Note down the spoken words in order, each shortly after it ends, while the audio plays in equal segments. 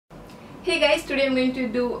Hey guys, today I'm going to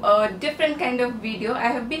do a different kind of video. I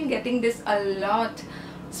have been getting this a lot,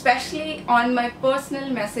 especially on my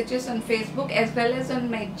personal messages on Facebook as well as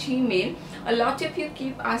on my Gmail. A lot of you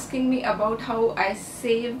keep asking me about how I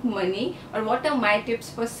save money or what are my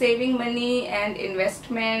tips for saving money and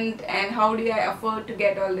investment and how do I afford to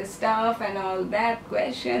get all this stuff and all that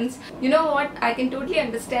questions. You know what, I can totally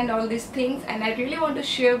understand all these things and I really want to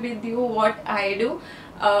share with you what I do.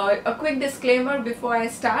 A quick disclaimer before I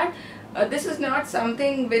start. This is not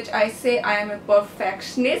something which I say I am a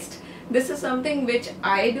perfectionist. This is something which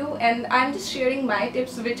I do and I'm just sharing my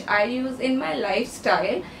tips which I use in my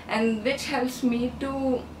lifestyle and which helps me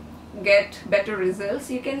to get better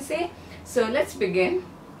results, you can say. So let's begin.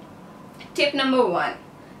 Tip number 1.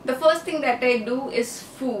 The first thing that I do is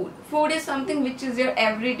food. Food is something which is your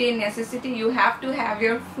everyday necessity. You have to have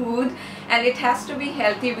your food and it has to be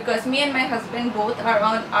healthy because me and my husband both are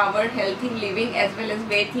on our healthy living as well as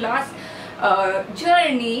weight loss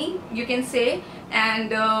journey, you can say.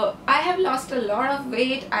 And I have lost a lot of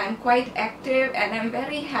weight. I am quite active and I'm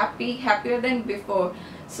very happy, happier than before.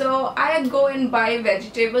 So I go and buy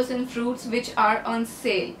vegetables and fruits which are on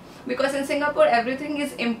sale. Because in Singapore everything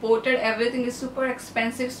is imported, everything is super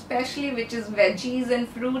expensive, especially which is veggies and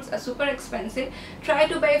fruits are super expensive. Try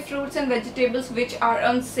to buy fruits and vegetables which are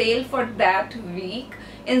on sale for that week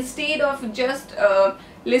instead of just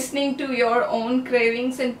listening to your own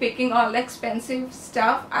cravings and picking all expensive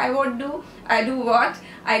stuff. I go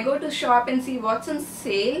to shop and see what's on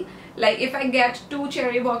sale. Like if I get 2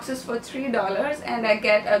 cherry boxes for $3 and I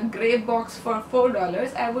get a grape box for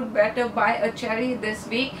 $4, I would better buy a cherry this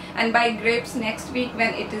week and buy grapes next week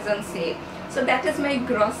when it is on sale. So that is my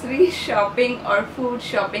grocery shopping or food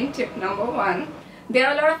shopping tip number 1. There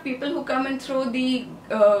are a lot of people who come and throw the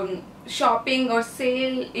shopping or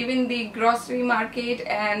sale, even the grocery market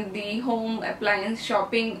and the home appliance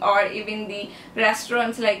shopping, or even the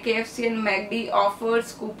restaurants like KFC and McD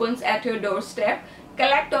offers coupons at your doorstep.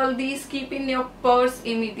 Collect all these, keep in your purse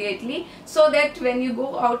immediately so that when you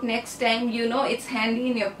go out next time, you know it's handy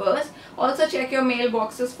in your purse. Also check your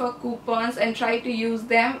mailboxes for coupons and try to use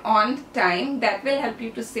them on time. That will help you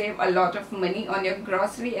to save a lot of money on your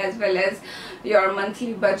grocery as well as your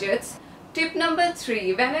monthly budgets. Tip number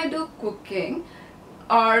 3, when I do cooking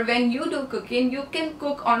or when you do cooking, you can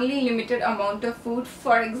cook only limited amount of food.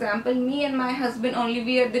 For example, me and my husband, only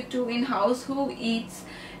we are the two in house who eats,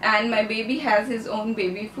 and my baby has his own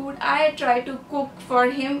baby food. I try to cook for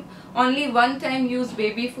him only one time, use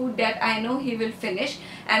baby food that I know he will finish,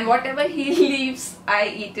 and whatever he leaves I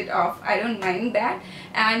eat it off. I don't mind that.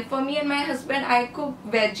 And for me and my husband, I cook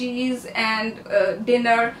veggies and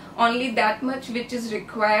dinner only that much which is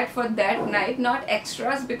required for that night, not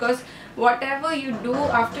extras, because whatever you do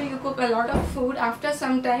after you cook a lot of food, after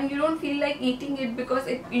some time you don't feel like eating it because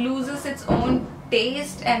it loses its own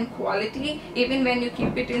taste and quality even when you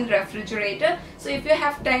keep it in refrigerator. So if you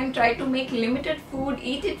have time, try to make limited food,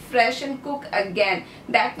 eat it fresh and cook again.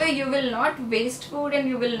 That way you will not waste food and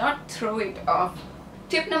you will not throw it off.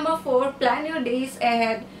 Tip number 4, plan your days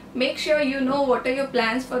ahead. Make sure you know what are your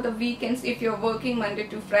plans for the weekends. If you're working Monday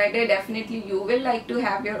to Friday, definitely you will like to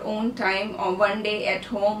have your own time, or one day at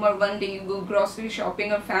home, or one day you go grocery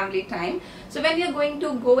shopping or family time. So when you're going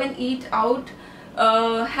to go and eat out,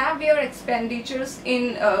 have your expenditures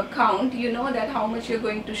in count. You know that how much you're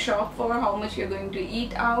going to shop for, how much you're going to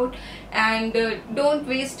eat out, and don't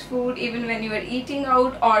waste food even when you are eating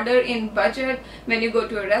out. Order in budget. When you go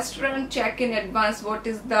to a restaurant, check in advance what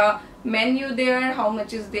is the menu there, how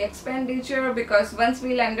much is the expenditure, because once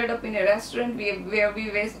we landed up in a restaurant where we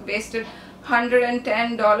wasted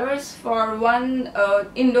 $110 for one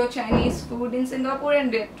Indo-Chinese food in Singapore,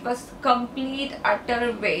 and it was complete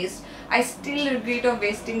utter waste. I still regret of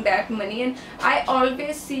wasting that money, and I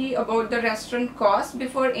always see about the restaurant cost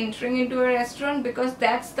before entering into a restaurant because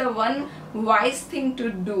that's the one wise thing to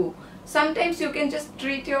do. Sometimes you can just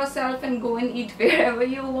treat yourself and go and eat wherever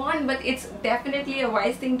you want, but it's definitely a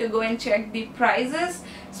wise thing to go and check the prices,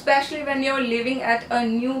 especially when you're living at a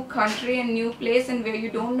new country and new place and where you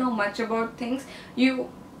don't know much about things. You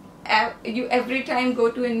every time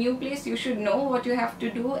go to a new place, you should know what you have to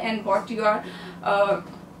do and what you are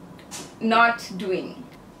not doing.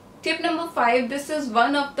 Tip number 5, this is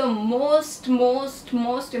one of the most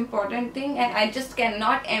important thing, and I just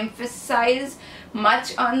cannot emphasize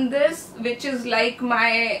much on this, which is like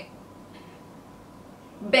my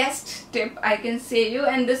best tip I can say you.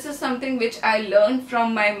 And this is something which I learned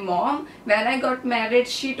from my mom. When I got married,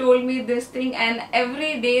 she told me this thing, and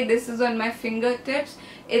every day this is on my fingertips.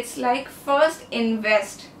 It's like, first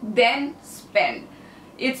invest, then spend.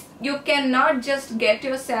 You cannot just get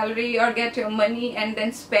your salary or get your money and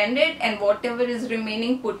then spend it, and whatever is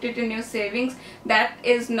remaining put it in your savings. That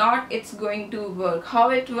is not it's going to work. How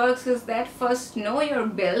it works is that first know your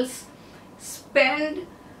bills, spend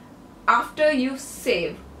after you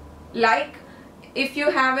save. Like if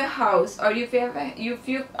you have a house, or if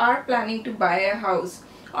you are planning to buy a house,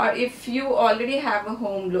 or if you already have a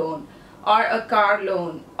home loan or a car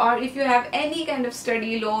loan, or if you have any kind of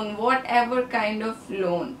study loan, whatever kind of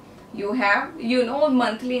loan you have,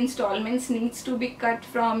 monthly installments needs to be cut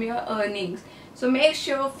from your earnings. So make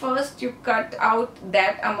sure first you cut out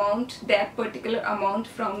that amount, that particular amount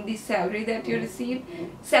from the salary that you receive.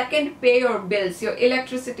 Second, pay your bills, your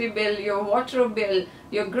electricity bill, your water bill,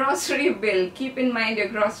 your grocery bill. Keep in mind your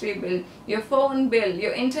grocery bill, your phone bill,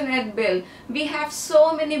 your internet bill. We have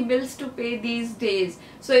so many bills to pay these days.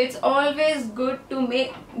 So it's always good to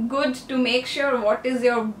make sure what is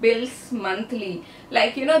your bills monthly.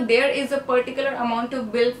 Like, there is a particular amount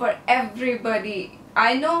of bill for everybody.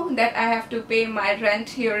 I know that I have to pay my rent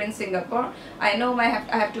here in Singapore. I know I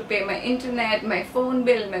have to pay my internet, my phone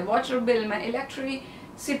bill, my water bill, my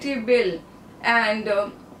electricity bill. And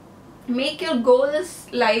make your goals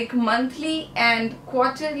like monthly and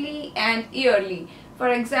quarterly and yearly. For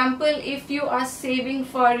example, if you are saving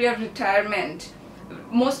for your retirement,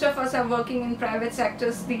 most of us are working in private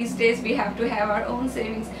sectors these days, we have to have our own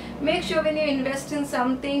savings. Make sure when you invest in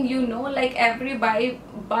something, like every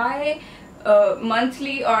buy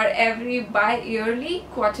monthly, or every bi-yearly,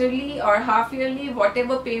 quarterly or half yearly,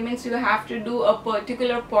 whatever payments you have to do a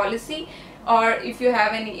particular policy, or if you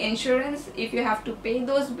have any insurance, if you have to pay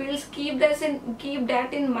those bills, keep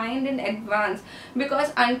that in mind in advance.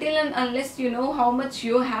 Because until and unless you know how much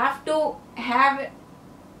you have to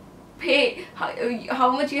pay, how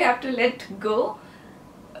much you have to let go,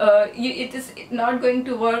 it is not going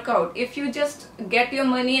to work out. If you just get your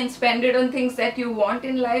money and spend it on things that you want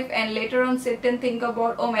in life, and later on sit and think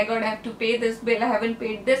about, oh my god, I have to pay this bill, I haven't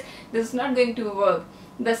paid this is not going to work.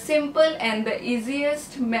 The simple and the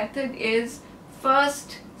easiest method is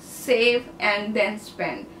first save and then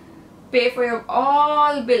spend. Pay for your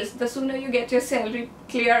all bills. The sooner you get your salary,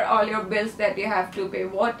 clear all your bills that you have to pay,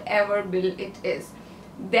 whatever bill it is.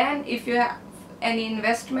 Then if you have any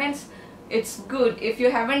investments, it's good. If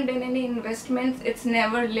you haven't done any investments, it's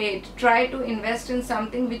never late. Try to invest in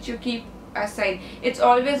something which you keep aside. It's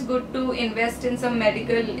always good to invest in some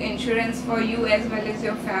medical insurance for you as well as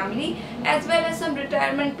your family, as well as some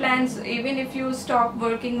retirement plans. Even if you stop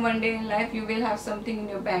working one day in life, you will have something in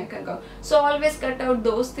your bank account. So always cut out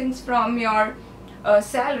those things from your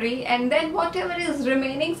salary, and then whatever is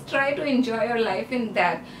remaining, try to enjoy your life in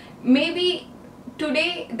that. Maybe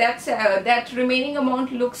today that remaining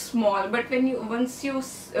amount looks small, but once you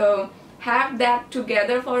have that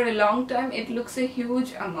together for a long time, it looks a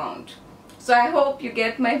huge amount. So I hope you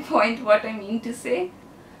get my point, what I mean to say.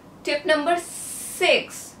 Tip number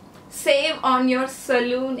 6, save on your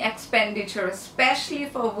salon expenditure, especially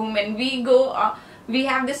for women. We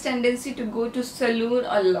have this tendency to go to salon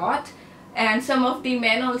a lot, and some of the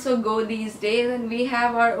men also go these days, and we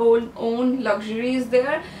have our own luxuries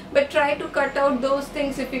there. But try to cut out those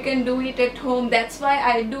things if you can do it at home. That's why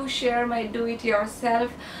I do share my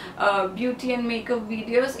do-it-yourself beauty and makeup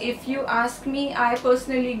videos. If you ask me, I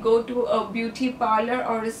personally go to a beauty parlor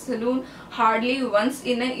or a salon hardly once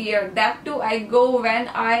in a year. That too, I go when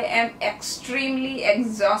I am extremely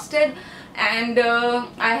exhausted and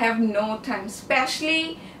I have no time,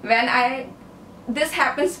 especially when this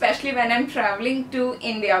happens especially when I'm traveling to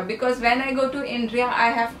India, because when I go to India, I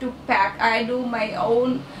have to pack. I do my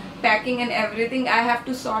own packing and everything. I have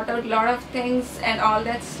to sort out a lot of things and all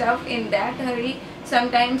that stuff in that hurry.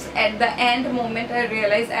 Sometimes at the end moment I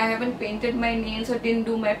realize I haven't painted my nails or didn't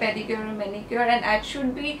do my pedicure or manicure, and I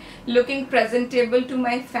should be looking presentable to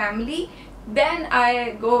my family. Then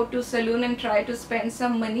I go to salon and try to spend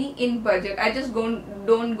some money in budget. I just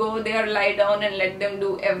don't go there, lie down and let them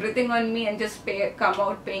do everything on me and just come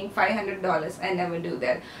out paying $500. I never do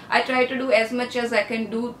that. I try to do as much as I can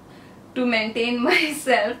do to maintain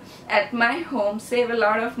myself at my home, save a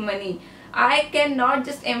lot of money. I cannot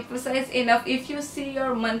just emphasize enough, if you see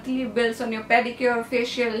your monthly bills on your pedicure,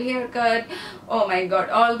 facial, haircut, oh my god,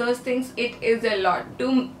 all those things, it is a lot.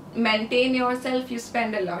 To maintain yourself, you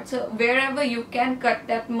spend a lot. So wherever you can cut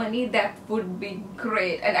that money, that would be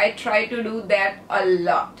great, and I try to do that a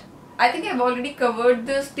lot. I think I've already covered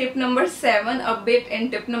this tip number 7 a bit in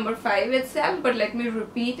tip number 5 itself, but let me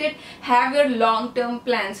repeat it. Have your long-term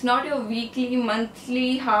plans, not your weekly,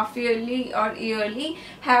 monthly, half-yearly or yearly.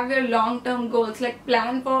 Have your long-term goals, like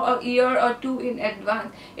plan for a year or two in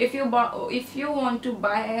advance. If you want to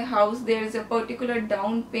buy a house, there is a particular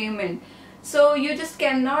down payment. So you just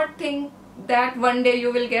cannot think that one day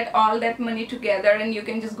you will get all that money together and you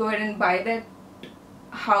can just go ahead and buy that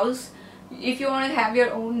house. If you want to have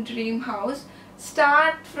your own dream house,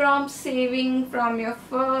 start from saving from your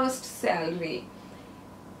first salary.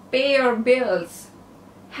 Pay your bills.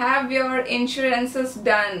 Have your insurances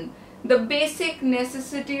done. The basic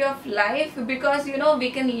necessity of life, because you know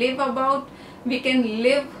we can live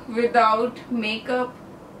without makeup,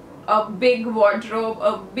 a big wardrobe,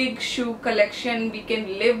 a big shoe collection. We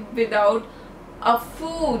can live without a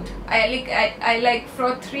food. I like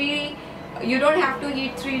for 3. You don't have to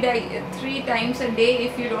eat three times a day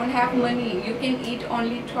if you don't have money. You can eat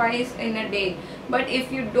only twice in a day. But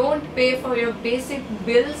if you don't pay for your basic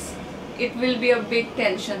bills, it will be a big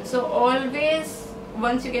tension. So always,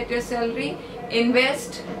 once you get your salary,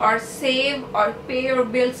 invest or save or pay your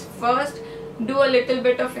bills first. Do a little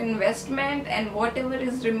bit of investment, and whatever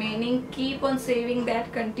is remaining, keep on saving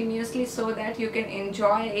that continuously so that you can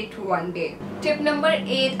enjoy it one day. Tip number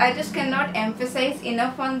 8, I just cannot emphasize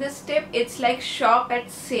enough on this tip. It's like shop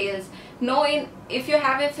at sales. If you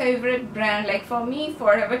have a favorite brand, like for me,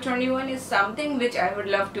 Forever 21 is something which I would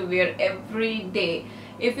love to wear every day.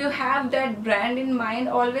 If you have that brand in mind,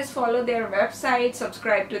 always follow their website,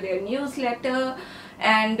 subscribe to their newsletter,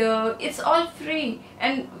 and it's all free.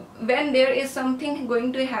 And when there is something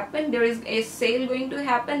going to happen, there is a sale going to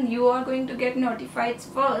happen, you are going to get notified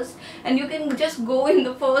first, and you can just go in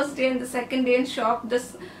the first day and the second day and shop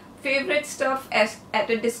this favorite stuff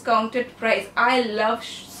at a discounted price. I love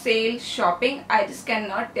sale shopping. I just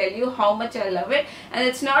cannot tell you how much I love it, and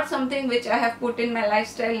it's not something which I have put in my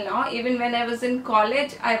lifestyle now. Even when I was in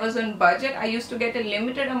college, I was on budget. I used to get a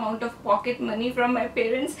limited amount of pocket money from my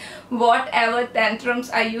parents. Whatever tantrums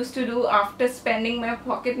I used to do after spending my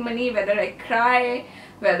pocket money, whether I cry,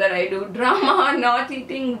 whether I do drama, not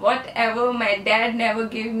eating, whatever, my dad never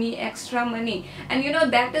gave me extra money. And you know,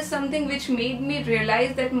 that is something which made me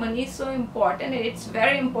realize that money is so important, and it's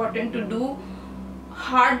very important to do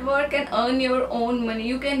hard work and earn your own money.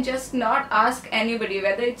 You can just not ask anybody,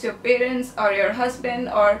 whether it's your parents or your husband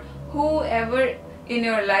or whoever in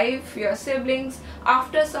your life, your siblings.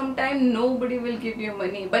 After some time, nobody will give you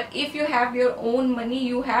money. But if you have your own money,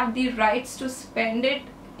 you have the rights to spend it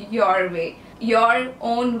your way, your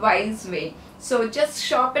own wise way. So just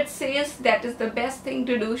shop at sales. That is the best thing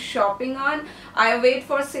to do shopping on. I wait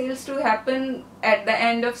for sales to happen at the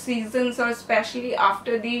end of seasons, or especially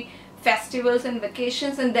after the festivals and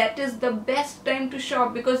vacations, and that is the best time to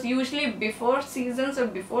shop, because usually before seasons or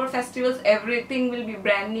before festivals everything will be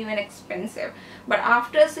brand new and expensive, but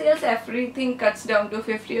after sales everything cuts down to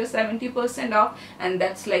 50 or 70% off, and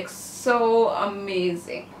that's like so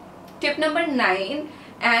amazing. Tip number 9,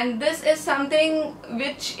 and this is something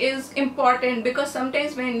which is important, because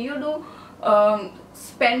sometimes when you do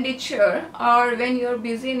expenditure, or when you're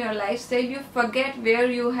busy in your lifestyle, you forget where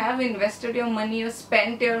you have invested your money or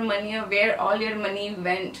spent your money, or where all your money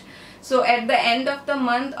went. So at the end of the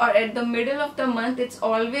month or at the middle of the month, it's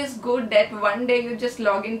always good that one day you just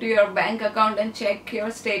log into your bank account and check your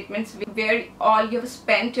statements where all you've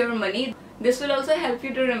spent your money. This will also help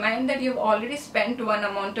you to remind that you've already spent one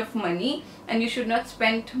amount of money and you should not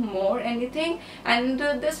spend more anything. And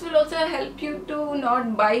this will also help you to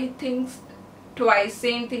not buy things twice,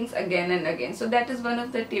 same things again and again. So that is one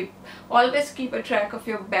of the tips. Always keep a track of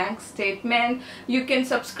your bank statement. You can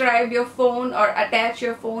subscribe your phone or attach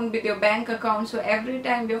your phone with your bank account, so every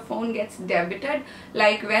time your phone gets debited,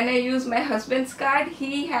 like when I use my husband's card,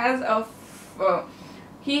 he has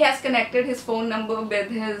connected his phone number with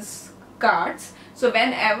his cards. So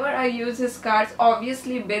whenever I use his cards,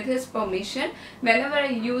 obviously with his permission, whenever I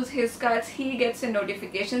use his cards, he gets a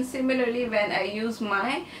notification. Similarly, when I use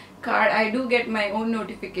my card, I do get my own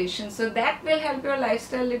notification. So that will help your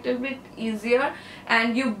lifestyle a little bit easier,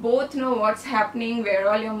 and you both know what's happening, where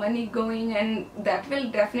all your money going, and that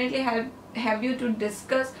will definitely help you to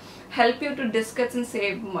discuss and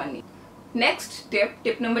save money. Next tip,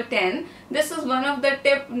 tip number 10. This is one of the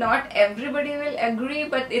tip not everybody will agree,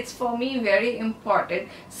 but it's for me very important.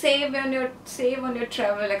 Save on your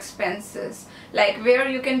travel expenses, like where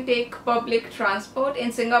you can take public transport.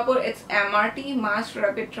 In Singapore, it's MRT, Mass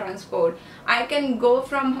Rapid Transport. I can go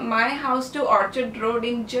from my house to Orchard Road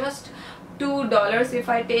in just $2 if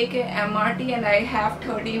I take a MRT, and I have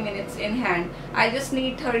 30 minutes in hand. I just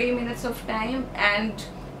need 30 minutes of time and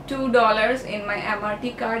 $2 in my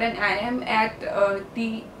MRT card and I am at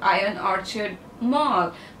the Iron Orchard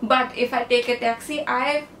Mall. But if I take a taxi,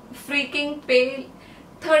 I freaking pay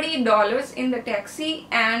 $30 in the taxi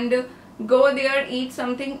and go there, eat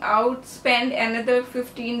something out, spend another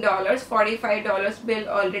 $15, $45 bill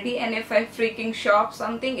already, and if I freaking shop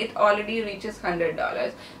something, it already reaches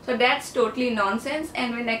 $100. So that's totally nonsense.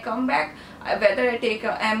 And when I come back, whether I take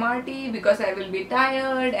a MRT because I will be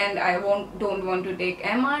tired and I don't want to take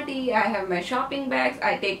MRT, I have my shopping bags,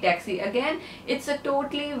 I take taxi again, it's a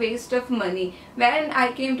totally waste of money. When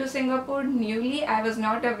I came to Singapore newly, I was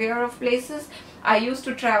not aware of places. I used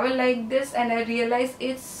to travel like this and I realized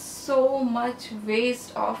it's so much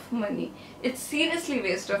waste of money. It's seriously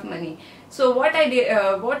waste of money. So what I did,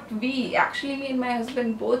 me and my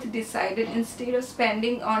husband both decided, instead of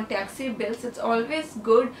spending on taxi bills, it's always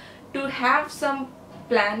good to have some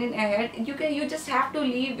planning ahead. You just have to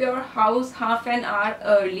leave your house half an hour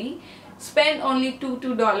early, spend only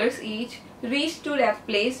 $2 each, reach to that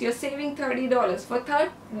place, you're saving $30. For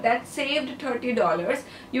that saved $30,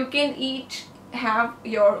 you can have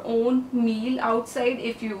your own meal outside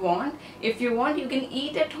if you want. If you want, you can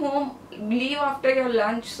eat at home, leave after your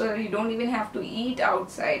lunch, so you don't even have to eat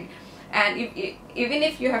outside. And even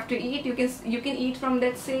if you have to eat, you can eat from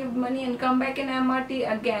that saved money and come back in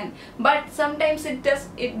MRT again. But sometimes it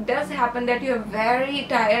does happen that you are very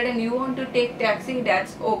tired and you want to take taxi.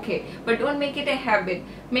 That's okay, but don't make it a habit.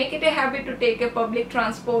 Make it a habit to take a public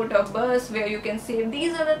transport or bus where you can save.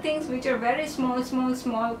 These are the things which are very small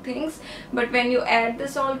things, but when you add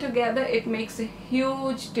this all together, it makes a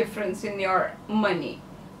huge difference in your money.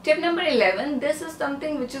 Tip number 11, this is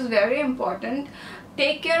something which is very important.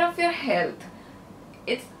 Take care of your health.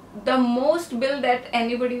 It's the most bill that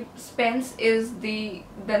anybody spends, is the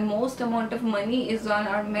most amount of money is on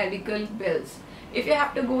our medical bills. If you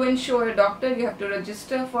have to go and show a doctor, you have to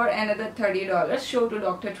register for another $30, show to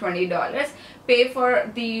doctor $20, pay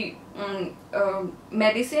for the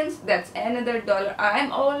medicines, that's another $1.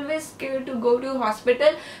 I'm always scared to go to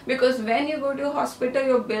hospital, because when you go to hospital,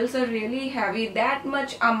 your bills are really heavy. That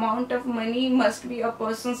much amount of money must be a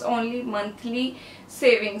person's only monthly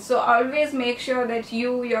savings. So always make sure that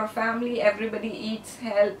you, your family, everybody eats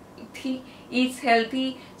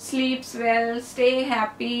healthy, sleeps well, stay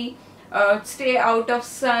happy, stay out of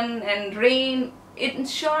sun and rain. In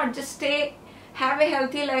short, just have a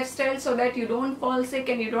healthy lifestyle so that you don't fall sick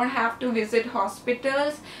and you don't have to visit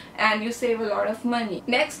hospitals, and you save a lot of money.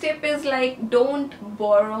 Next tip is like, don't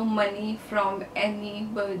borrow money from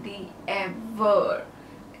anybody ever.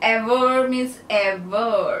 Ever means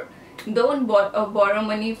ever. Don't borrow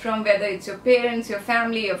money from, whether it's your parents, your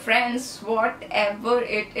family, your friends, whatever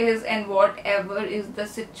it is and whatever is the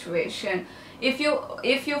situation. If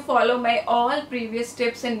you follow my all previous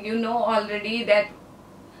tips and you know already that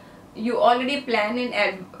you already plan in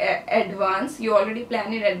advance, you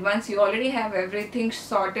already have everything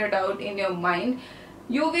sorted out in your mind,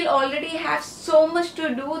 you will already have so much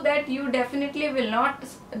to do that you definitely will not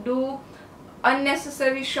do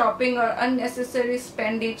unnecessary shopping or unnecessary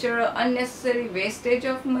expenditure or unnecessary wastage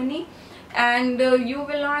of money, and you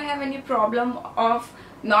will not have any problem of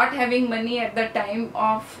not having money at the time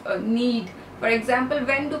of need. For example,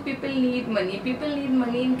 when do people need money? People need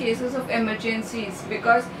money in cases of emergencies,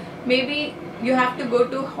 because maybe you have to go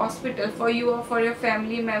to hospital for you or for your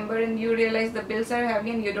family member and you realize the bills are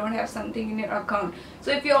heavy and you don't have something in your account.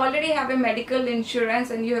 So if you already have a medical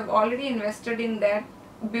insurance and you have already invested in that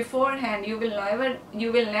beforehand, you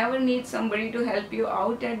will never need somebody to help you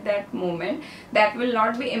out at that moment. That will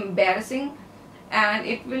not be embarrassing, and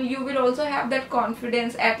you will also have that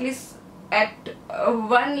confidence. At least at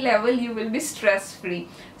one level you will be stress free.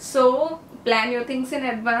 So plan your things in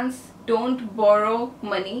advance. Don't borrow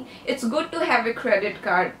money. It's good to have a credit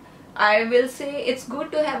card. I will say it's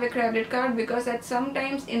good to have a credit card, because at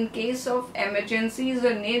sometimes in case of emergencies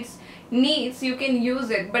or needs you can use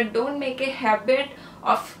it, but don't make a habit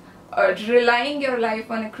of relying your life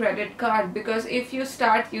on a credit card, because if you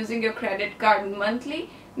start using your credit card monthly,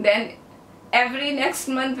 then every next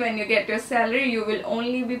month when you get your salary, you will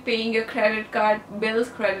only be paying your credit card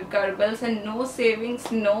bills, and no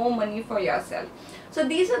savings, no money for yourself. So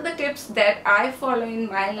these are the tips that I follow in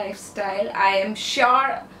my lifestyle. I am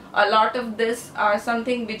sure a lot of this are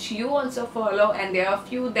something which you also follow, and there are a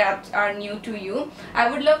few that are new to you. I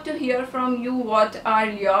would love to hear from you. What are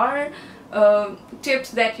your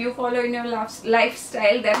tips that you follow in your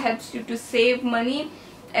lifestyle that helps you to save money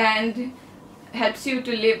and helps you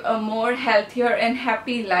to live a more healthier and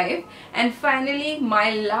happy life? And finally,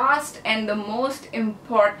 my last and the most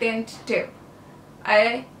important tip.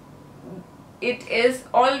 it is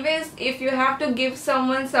always, if you have to give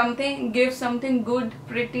someone something, give something good,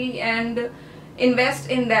 pretty, and invest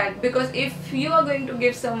in that. Because if you are going to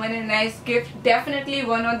give someone a nice gift, definitely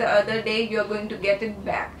one or the other day you are going to get it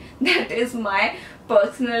back. That is my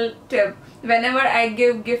personal tip. Whenever I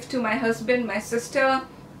give gift to my husband, my sister,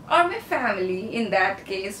 or my family, in that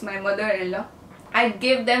case my mother-in-law, I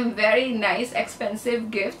give them very nice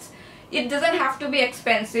expensive gifts. It doesn't have to be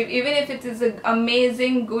expensive. Even if it is an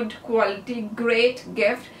amazing, good quality, great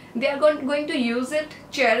gift, they are going to use it,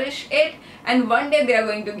 cherish it, and one day they are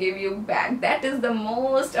going to give you back. That is the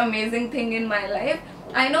most amazing thing in my life.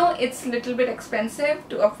 I know it's a little bit expensive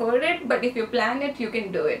to afford it, but if you plan it, you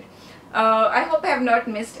can do it. I hope I have not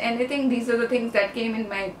missed anything. These are the things that came in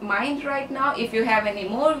my mind right now. If you have any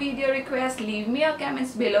more video requests, leave me your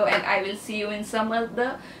comments below, and I will see you in some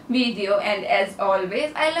other video. And as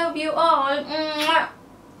always, I love you all. Mwah!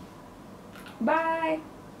 Bye.